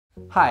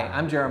Hi,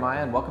 I'm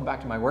Jeremiah and welcome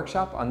back to my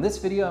workshop. On this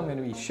video, I'm going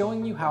to be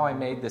showing you how I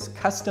made this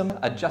custom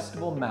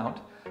adjustable mount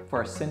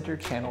for a center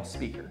channel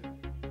speaker.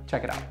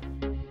 Check it out.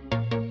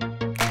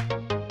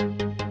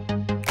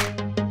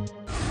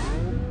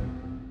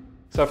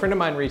 So a friend of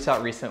mine reached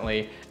out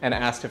recently and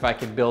asked if I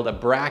could build a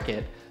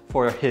bracket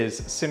for his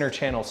center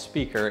channel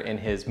speaker in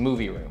his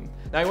movie room.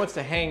 Now he wants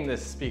to hang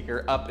this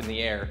speaker up in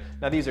the air.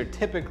 Now these are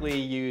typically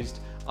used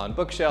on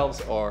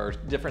bookshelves or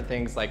different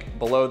things like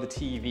below the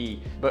TV,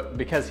 but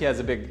because he has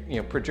a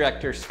big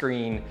projector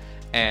screen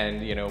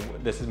and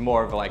this is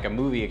more of like a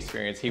movie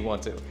experience, he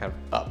wants it kind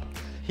of up.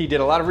 He did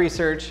a lot of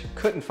research,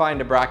 couldn't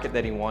find a bracket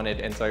that he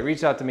wanted, and so he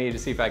reached out to me to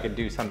see if I could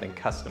do something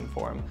custom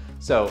for him.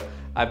 So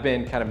I've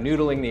been kind of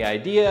noodling the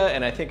idea,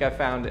 and I think I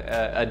found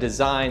a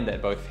design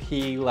that both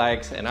he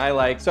likes and I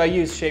like. So I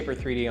used Shaper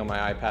 3D on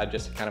my iPad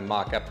just to kind of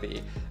mock up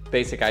the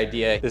basic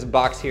idea. This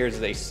box here is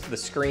the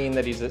screen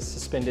that he's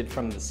suspended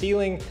from the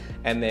ceiling,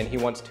 and then he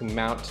wants to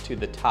mount to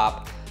the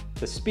top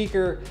the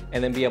speaker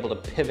and then be able to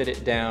pivot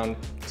it down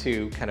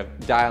to kind of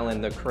dial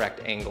in the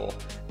correct angle.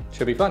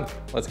 Should be fun.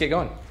 Let's get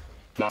going.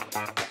 The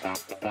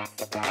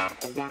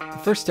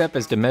first step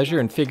is to measure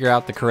and figure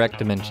out the correct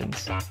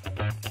dimensions.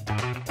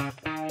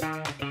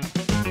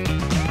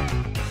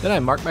 Then I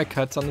mark my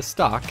cuts on the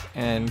stock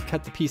and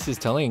cut the pieces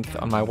to length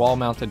on my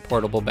wall-mounted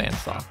portable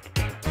bandsaw.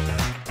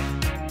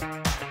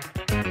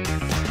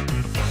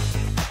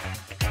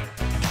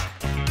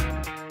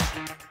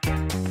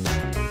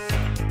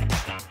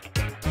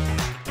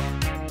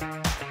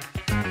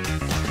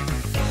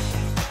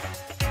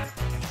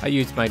 I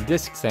used my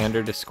disc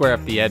sander to square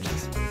up the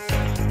edges.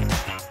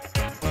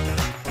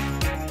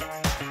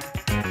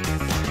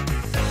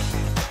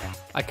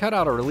 I cut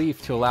out a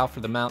relief to allow for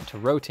the mount to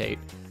rotate,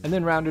 and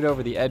then rounded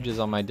over the edges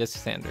on my disc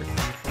sander.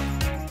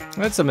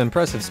 That's some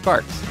impressive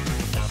sparks.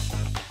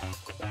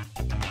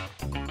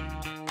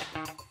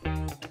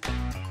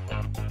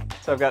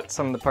 So I've got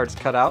some of the parts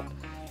cut out.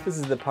 This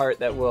is the part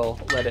that will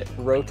let it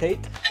rotate.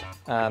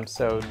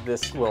 So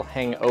this will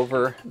hang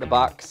over the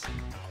box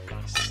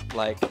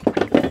like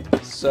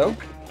so,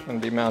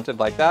 and be mounted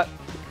like that.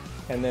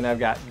 And then I've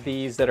got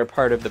these that are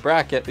part of the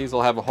bracket. These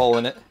will have a hole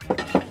in it,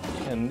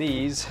 and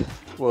these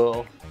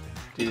will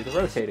do the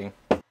rotating.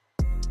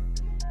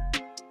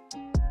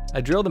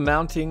 I drill the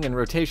mounting and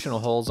rotational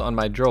holes on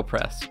my drill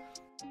press.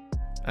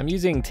 I'm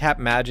using Tap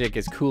Magic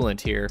as coolant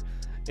here.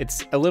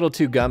 It's a little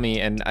too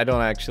gummy and I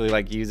don't actually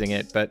like using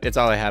it, but it's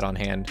all I had on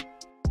hand.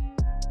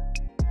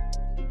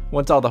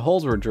 Once all the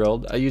holes were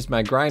drilled, I used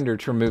my grinder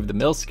to remove the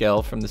mill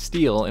scale from the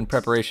steel in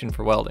preparation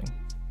for welding.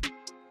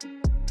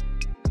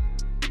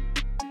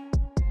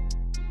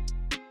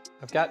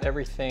 I've got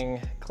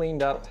everything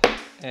cleaned up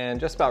and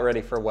just about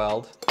ready for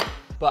weld,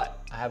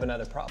 but I have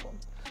another problem.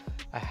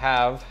 I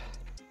have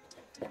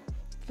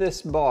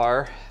this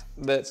bar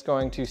that's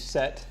going to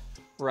set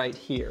right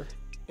here.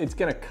 It's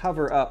gonna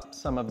cover up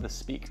some of the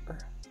speaker,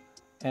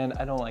 and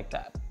I don't like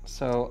that.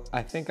 So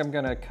I think I'm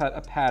gonna cut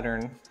a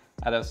pattern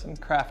out of some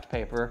craft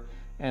paper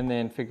and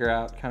then figure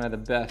out kind of the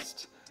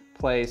best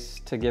place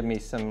to give me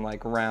some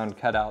like round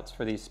cutouts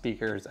for these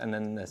speakers, and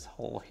then this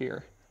hole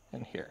here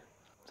and here.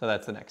 So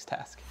that's the next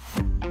task.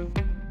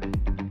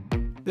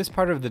 This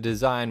part of the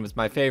design was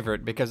my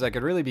favorite because I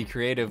could really be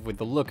creative with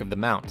the look of the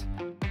mount.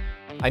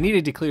 I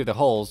needed to clear the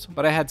holes,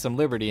 but I had some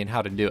liberty in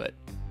how to do it.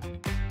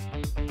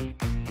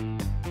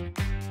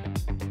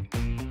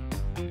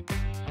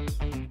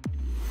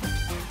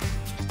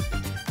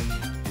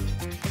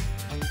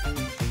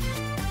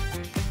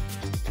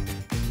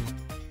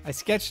 I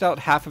sketched out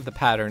half of the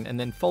pattern and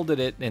then folded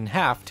it in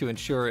half to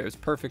ensure it was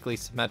perfectly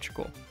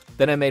symmetrical.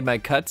 Then I made my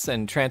cuts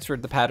and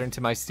transferred the pattern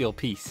to my steel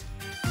piece.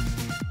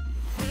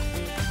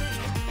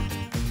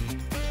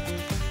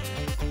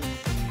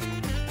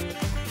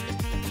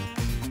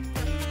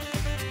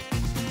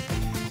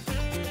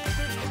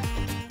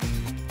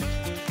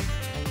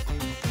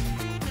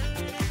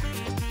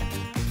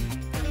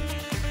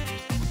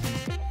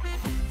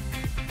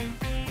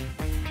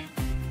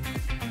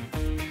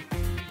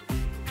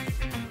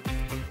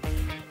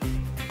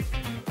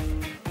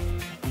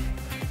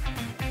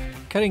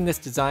 Cutting this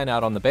design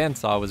out on the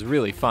bandsaw was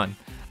really fun.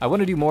 I want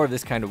to do more of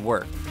this kind of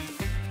work.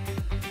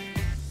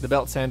 The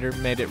belt sander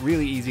made it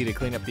really easy to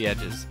clean up the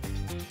edges.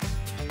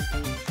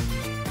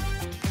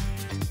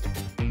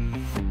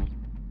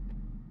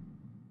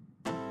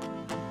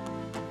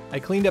 I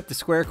cleaned up the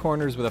square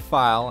corners with a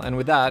file, and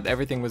with that,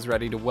 everything was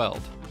ready to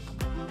weld.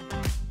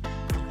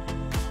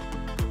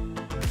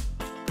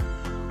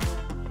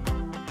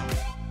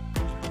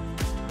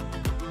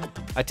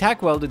 I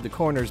tack welded the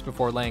corners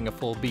before laying a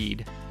full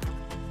bead.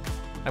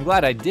 I'm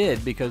glad I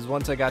did, because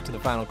once I got to the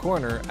final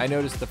corner, I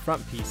noticed the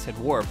front piece had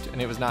warped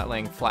and it was not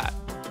laying flat.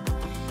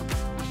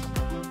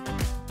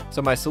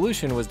 So my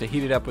solution was to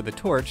heat it up with a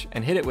torch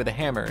and hit it with a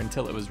hammer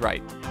until it was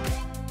right.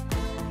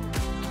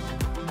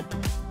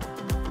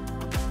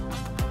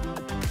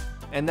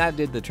 And that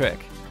did the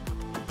trick.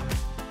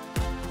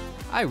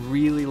 I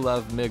really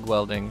love MIG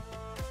welding.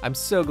 I'm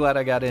so glad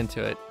I got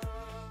into it.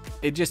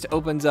 It just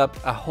opens up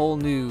a whole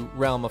new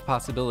realm of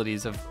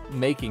possibilities of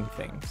making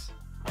things.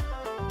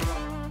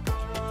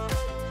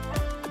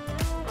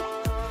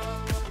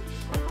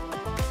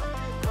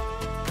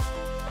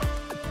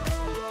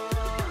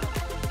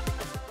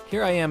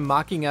 Here I am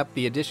mocking up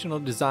the additional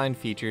design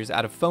features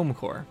out of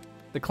Foamcore.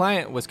 The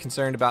client was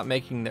concerned about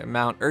making the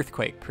mount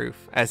earthquake-proof,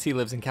 as he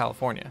lives in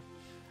California.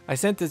 I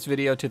sent this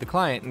video to the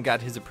client and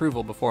got his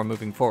approval before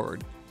moving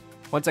forward.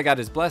 Once I got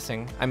his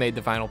blessing, I made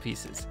the final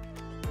pieces.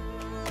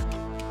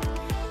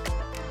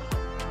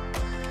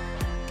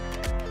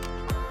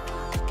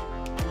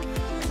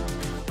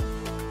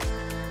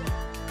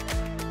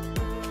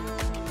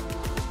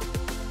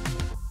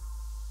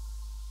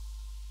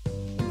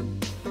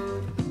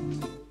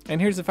 And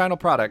here's the final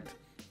product,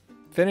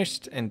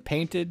 finished and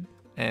painted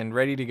and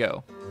ready to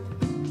go.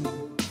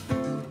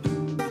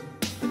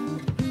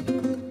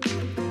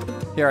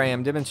 Here I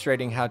am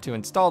demonstrating how to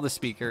install the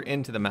speaker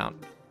into the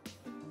mount.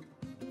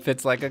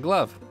 Fits like a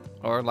glove,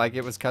 or like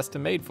it was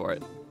custom made for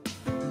it.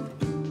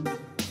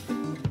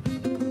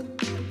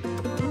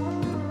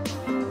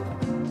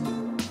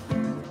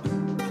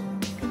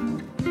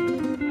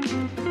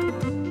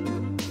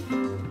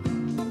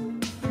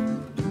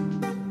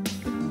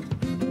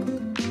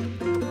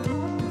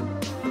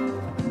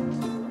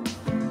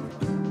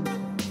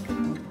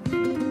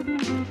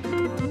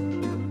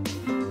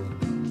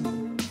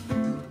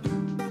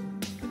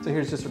 So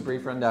here's just a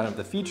brief rundown of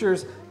the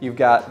features. You've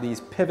got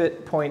these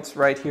pivot points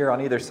right here on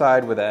either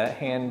side with a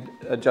hand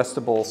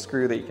adjustable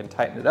screw that you can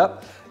tighten it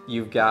up.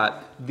 You've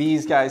got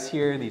these guys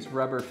here, these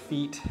rubber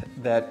feet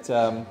that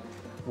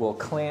will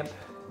clamp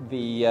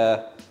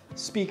the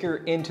speaker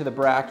into the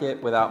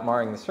bracket without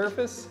marring the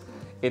surface.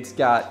 It's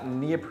got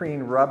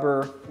neoprene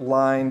rubber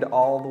lined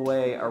all the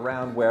way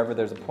around wherever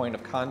there's a point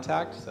of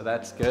contact, so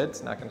that's good.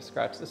 It's not going to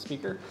scratch the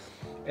speaker.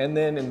 And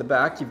then in the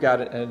back, you've got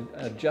an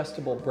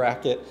adjustable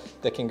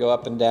bracket that can go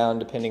up and down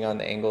depending on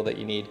the angle that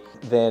you need.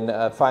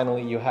 Then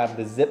finally, you have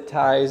the zip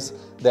ties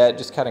that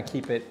just kind of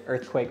keep it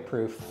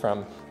earthquake-proof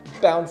from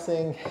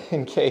bouncing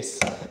in case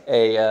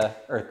a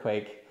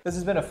earthquake. This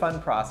has been a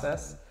fun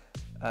process,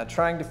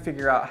 trying to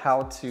figure out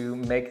how to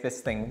make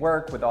this thing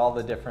work with all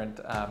the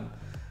different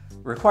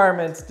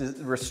requirements,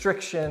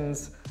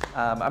 restrictions.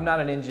 I'm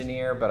not an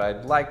engineer, but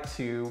I'd like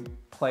to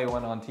play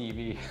one on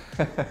TV.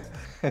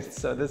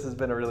 So this has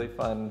been a really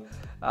fun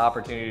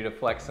opportunity to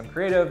flex some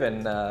creative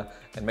and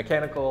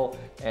mechanical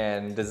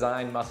and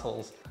design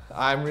muscles.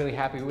 I'm really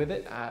happy with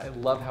it. I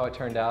love how it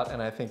turned out, and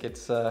I think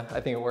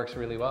it works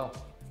really well.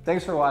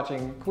 Thanks for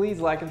watching. Please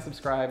like and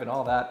subscribe and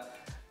all that.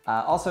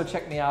 Also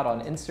check me out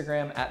on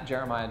Instagram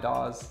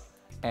 @JeremiahDaws,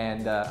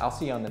 and I'll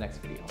see you on the next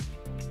video.